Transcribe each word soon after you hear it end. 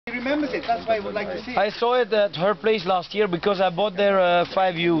remembers it. That's why I would like to see it. I saw it at her place last year because I bought their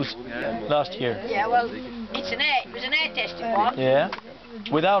 5 ewes last year. Yeah, well, it was an air testing one. Yeah,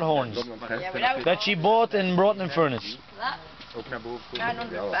 without horns. Yeah, without That she bought in Broughton Furnace. that. £900.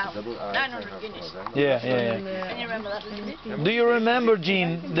 900 guineas. Yeah. Can you remember that little bit? Do you remember,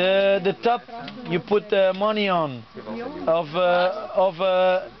 Jean, the tub you put money on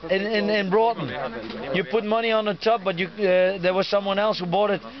in Broughton? You put money on the tub, but there was someone else who bought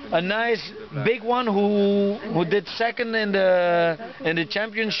it, a nice big one who did second in the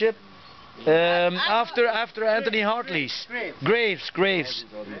championship. After Anthony Hartley's. Graves.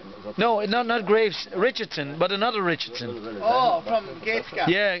 No, not Graves. Richardson, but another Richardson. Oh, from Gatescar.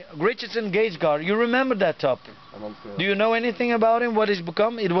 Yeah, Richardson Gatescar. You remember that top? Do you know anything about him? What he's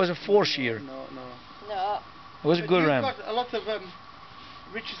become? It was a 4-shear. No. It was a good ram. You've got a lot of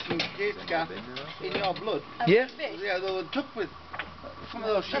Richardson Gatescar in your blood. Yeah. Yeah, they were took with some of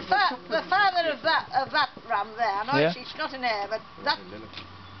those sheep. The father of that ram there, I know Yeah. it's not an heir, but that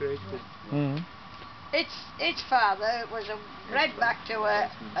Mm. its father was bred back to a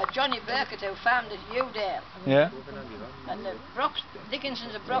Johnny Burkett who founded Udale. Yeah. And the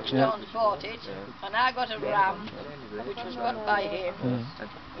Dickinsons of Broxtones bought it, and I got a ram which was got by him,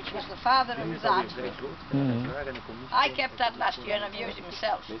 which was the father of that. I kept that last year and I've used it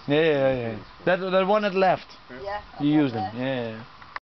myself. Yeah. That one that left. Yeah. You used them. Yeah.